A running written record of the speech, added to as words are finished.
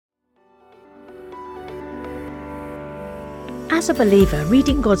As a believer,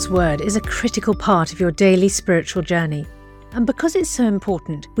 reading God's Word is a critical part of your daily spiritual journey. And because it's so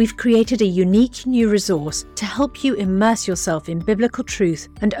important, we've created a unique new resource to help you immerse yourself in biblical truth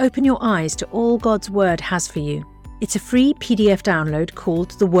and open your eyes to all God's Word has for you. It's a free PDF download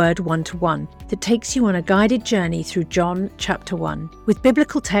called The Word 1-to-1 that takes you on a guided journey through John chapter 1. With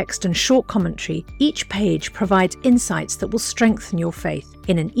biblical text and short commentary, each page provides insights that will strengthen your faith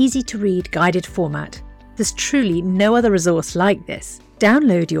in an easy-to-read guided format. There's truly no other resource like this.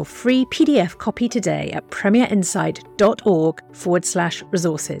 Download your free PDF copy today at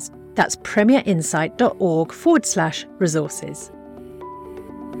premierinsight.org/resources. That's premierinsight.org/resources.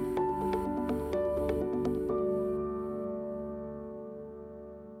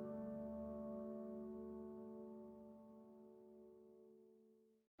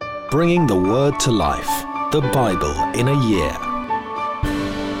 Bringing the Word to life. The Bible in a year.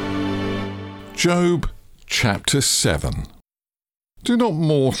 Job chapter 7. Do not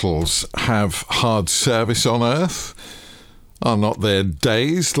mortals have hard service on earth? Are not their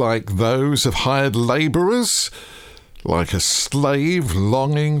days like those of hired labourers? Like a slave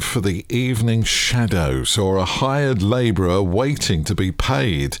longing for the evening shadows, or a hired labourer waiting to be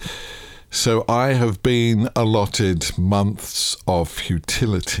paid. So I have been allotted months of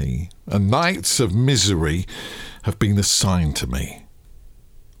futility, and nights of misery have been assigned to me.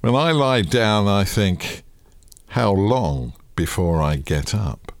 When I lie down, I think, how long before I get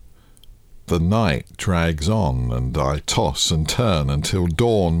up? The night drags on, and I toss and turn until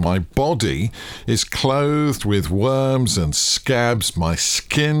dawn. My body is clothed with worms and scabs. My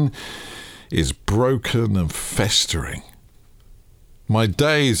skin is broken and festering. My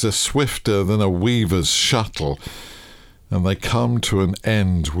days are swifter than a weaver's shuttle, and they come to an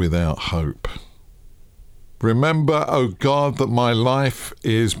end without hope. Remember, O God, that my life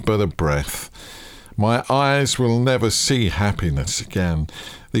is but a breath. My eyes will never see happiness again.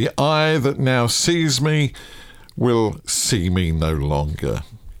 The eye that now sees me will see me no longer.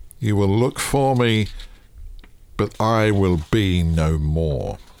 You will look for me, but I will be no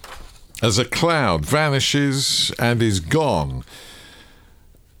more. As a cloud vanishes and is gone,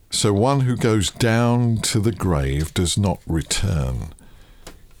 so one who goes down to the grave does not return.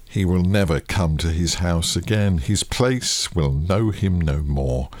 He will never come to his house again. His place will know him no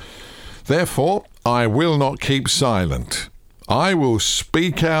more. Therefore, I will not keep silent. I will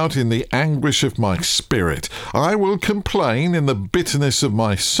speak out in the anguish of my spirit. I will complain in the bitterness of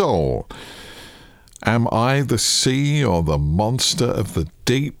my soul. Am I the sea or the monster of the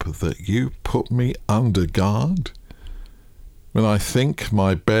deep that you put me under guard? When I think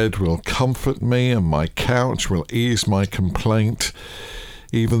my bed will comfort me and my couch will ease my complaint,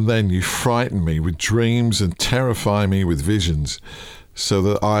 even then you frighten me with dreams and terrify me with visions, so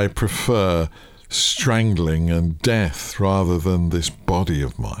that I prefer strangling and death rather than this body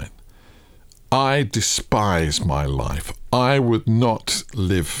of mine. I despise my life. I would not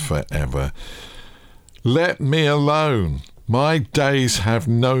live forever. Let me alone. My days have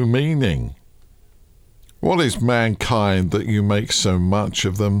no meaning. What is mankind that you make so much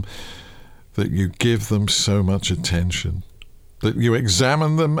of them, that you give them so much attention, that you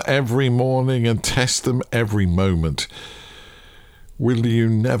examine them every morning and test them every moment? Will you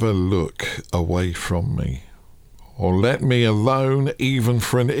never look away from me, or let me alone even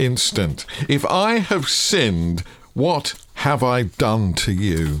for an instant? If I have sinned, what have I done to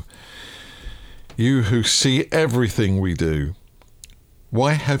you? You who see everything we do,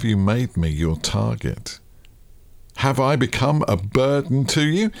 why have you made me your target? Have I become a burden to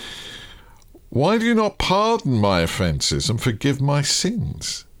you? Why do you not pardon my offences and forgive my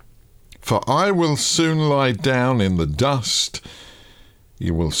sins? For I will soon lie down in the dust.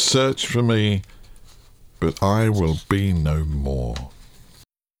 You will search for me, but I will be no more.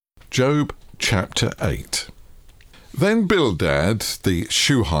 Job chapter 8. Then Bildad the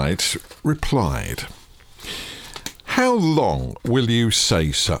Shuhite replied, How long will you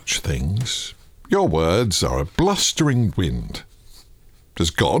say such things? Your words are a blustering wind. Does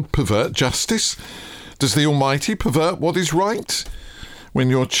God pervert justice? Does the Almighty pervert what is right? When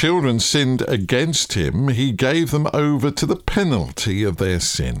your children sinned against him, he gave them over to the penalty of their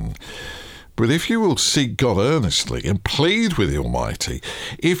sin. But if you will seek God earnestly and plead with the Almighty,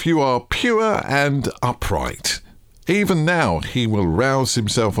 if you are pure and upright, even now he will rouse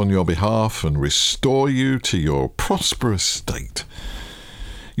himself on your behalf and restore you to your prosperous state.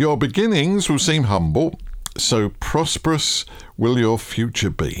 Your beginnings will seem humble, so prosperous will your future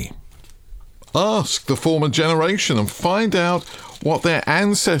be. Ask the former generation and find out what their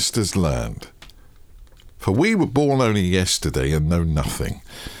ancestors learned. For we were born only yesterday and know nothing,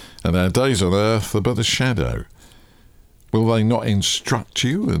 and our days on earth are but a shadow. Will they not instruct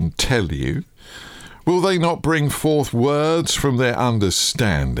you and tell you? Will they not bring forth words from their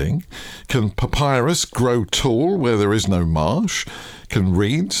understanding? Can papyrus grow tall where there is no marsh? Can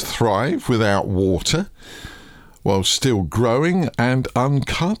reeds thrive without water? While still growing and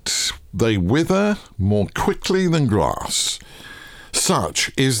uncut, they wither more quickly than grass.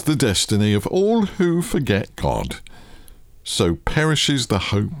 Such is the destiny of all who forget God. So perishes the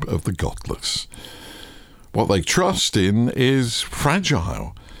hope of the godless. What they trust in is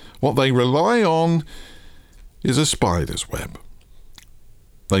fragile. What they rely on is a spider's web.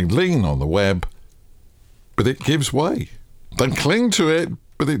 They lean on the web, but it gives way. They cling to it,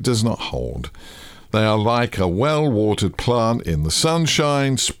 but it does not hold. They are like a well-watered plant in the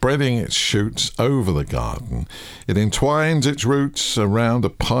sunshine, spreading its shoots over the garden. It entwines its roots around a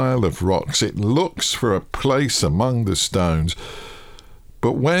pile of rocks. It looks for a place among the stones.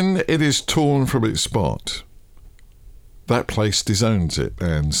 But when it is torn from its spot, that place disowns it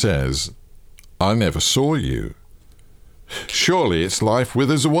and says, I never saw you. Surely its life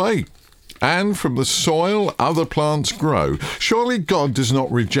withers away, and from the soil other plants grow. Surely God does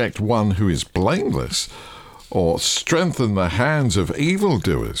not reject one who is blameless, or strengthen the hands of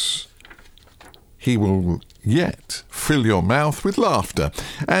evildoers. He will yet fill your mouth with laughter,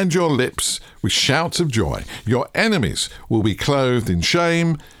 and your lips with shouts of joy. Your enemies will be clothed in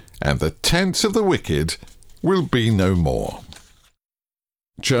shame, and the tents of the wicked will be no more.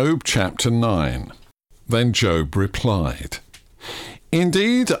 Job chapter 9. Then Job replied,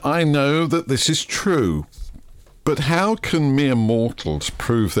 Indeed, I know that this is true, but how can mere mortals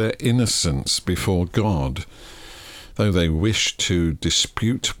prove their innocence before God? Though they wish to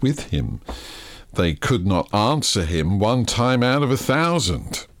dispute with him, they could not answer him 1 time out of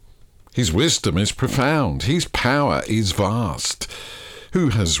 1,000. His wisdom is profound, his power is vast. Who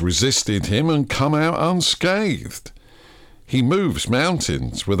has resisted him and come out unscathed? He moves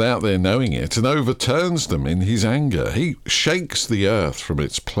mountains without their knowing it and overturns them in his anger. He shakes the earth from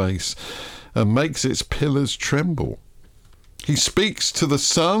its place and makes its pillars tremble. He speaks to the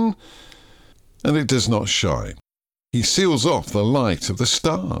sun and it does not shine. He seals off the light of the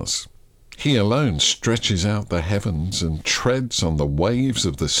stars. He alone stretches out the heavens and treads on the waves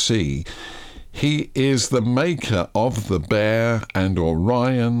of the sea. He is the maker of the Bear and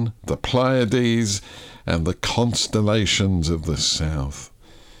Orion, the Pleiades, and the constellations of the south.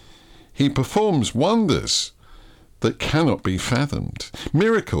 He performs wonders that cannot be fathomed,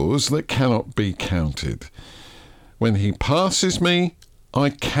 miracles that cannot be counted. When he passes me, I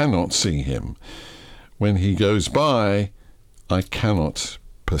cannot see him. When he goes by, I cannot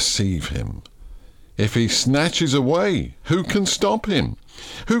perceive him. If he snatches away, who can stop him?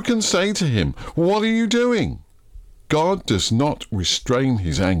 Who can say to him, What are you doing? God does not restrain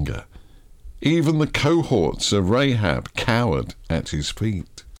his anger. Even the cohorts of Rahab cowered at his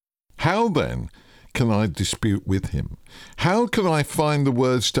feet. How then can I dispute with him? How can I find the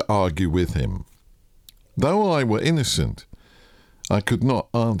words to argue with him? Though I were innocent, I could not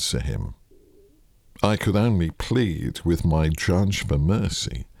answer him. I could only plead with my judge for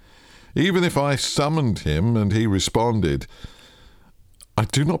mercy. Even if I summoned him and he responded, I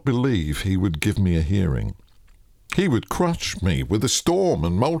do not believe he would give me a hearing. He would crush me with a storm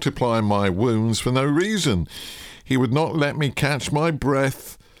and multiply my wounds for no reason. He would not let me catch my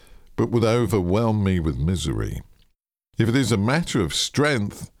breath, but would overwhelm me with misery. If it is a matter of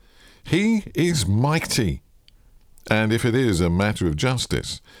strength, he is mighty. And if it is a matter of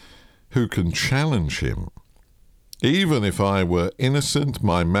justice, who can challenge him? Even if I were innocent,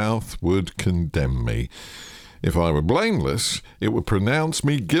 my mouth would condemn me. If I were blameless, it would pronounce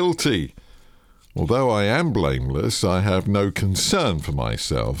me guilty. Although I am blameless, I have no concern for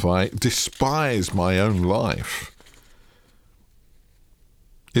myself. I despise my own life.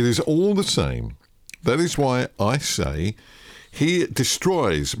 It is all the same. That is why I say, he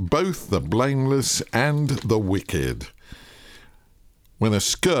destroys both the blameless and the wicked. When a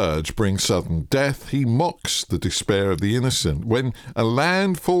scourge brings sudden death, he mocks the despair of the innocent. When a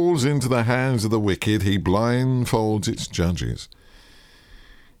land falls into the hands of the wicked, he blindfolds its judges.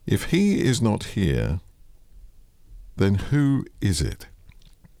 If he is not here, then who is it?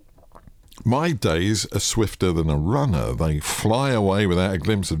 My days are swifter than a runner. They fly away without a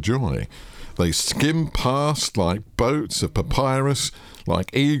glimpse of joy. They skim past like boats of papyrus,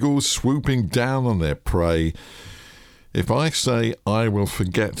 like eagles swooping down on their prey. If I say I will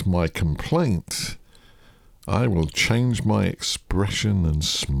forget my complaint, I will change my expression and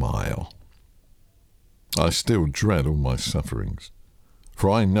smile. I still dread all my sufferings. For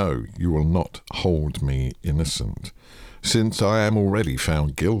I know you will not hold me innocent. since I am already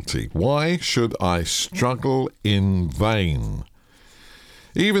found guilty? Why should I struggle in vain?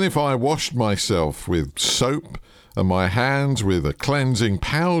 Even if I washed myself with soap and my hands with a cleansing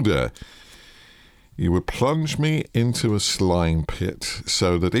powder, you would plunge me into a slime pit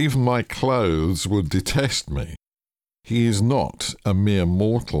so that even my clothes would detest me. He is not a mere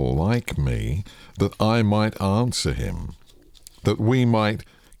mortal like me, that I might answer him, that we might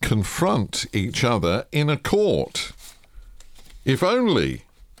confront each other in a court. If only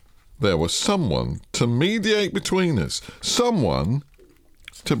there was someone to mediate between us, someone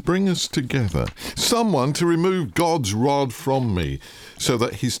to bring us together, someone to remove God's rod from me, so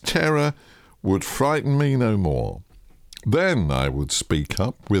that his terror would frighten me no more. Then I would speak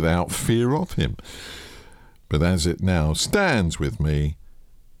up without fear of him. But as it now stands with me,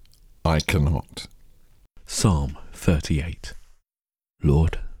 I cannot. Psalm 38.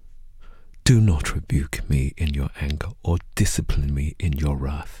 Lord, do not rebuke me in your anger or discipline me in your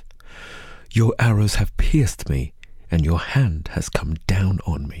wrath. Your arrows have pierced me, and your hand has come down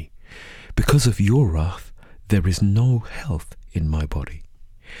on me. Because of your wrath, there is no health in my body.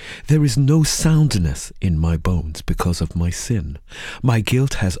 There is no soundness in my bones because of my sin. My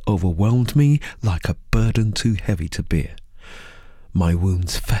guilt has overwhelmed me like a burden too heavy to bear. My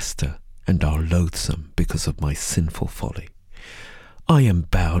wounds fester and are loathsome because of my sinful folly. I am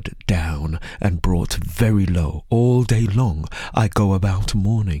bowed down and brought very low. All day long I go about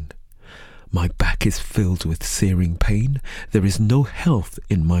mourning. My back is filled with searing pain. There is no health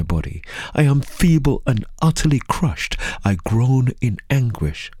in my body. I am feeble and utterly crushed. I groan in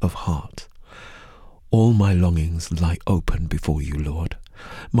anguish of heart. All my longings lie open before you, Lord.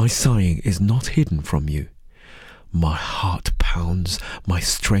 My sighing is not hidden from you. My heart pounds, my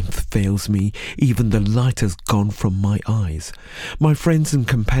strength fails me, even the light has gone from my eyes. My friends and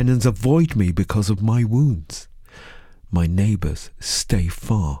companions avoid me because of my wounds. My neighbors stay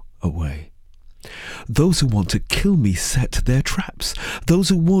far away. Those who want to kill me set their traps. Those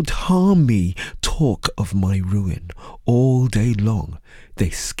who won't harm me talk of my ruin. All day long they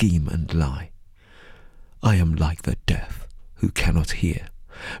scheme and lie. I am like the deaf who cannot hear,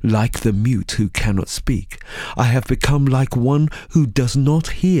 like the mute who cannot speak. I have become like one who does not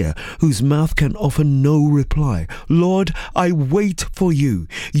hear, whose mouth can offer no reply. Lord, I wait for you.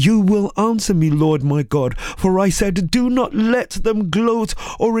 You will answer me, Lord my God. For I said, do not let them gloat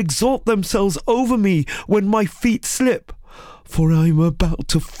or exalt themselves over me when my feet slip. For I am about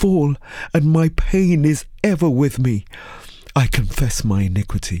to fall, and my pain is ever with me. I confess my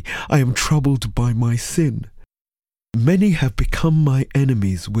iniquity. I am troubled by my sin. Many have become my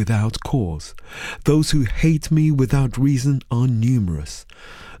enemies without cause. Those who hate me without reason are numerous.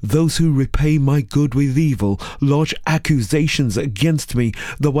 Those who repay my good with evil lodge accusations against me,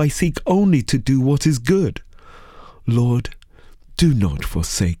 though I seek only to do what is good. Lord, do not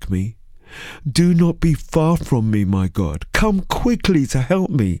forsake me. Do not be far from me, my God. Come quickly to help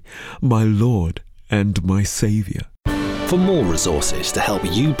me, my Lord and my Saviour. For more resources to help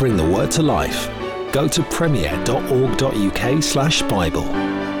you bring the word to life, go to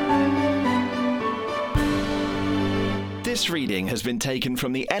premier.org.uk/Bible. This reading has been taken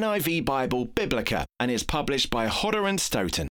from the NIV Bible Biblica and is published by Hodder and Stoughton.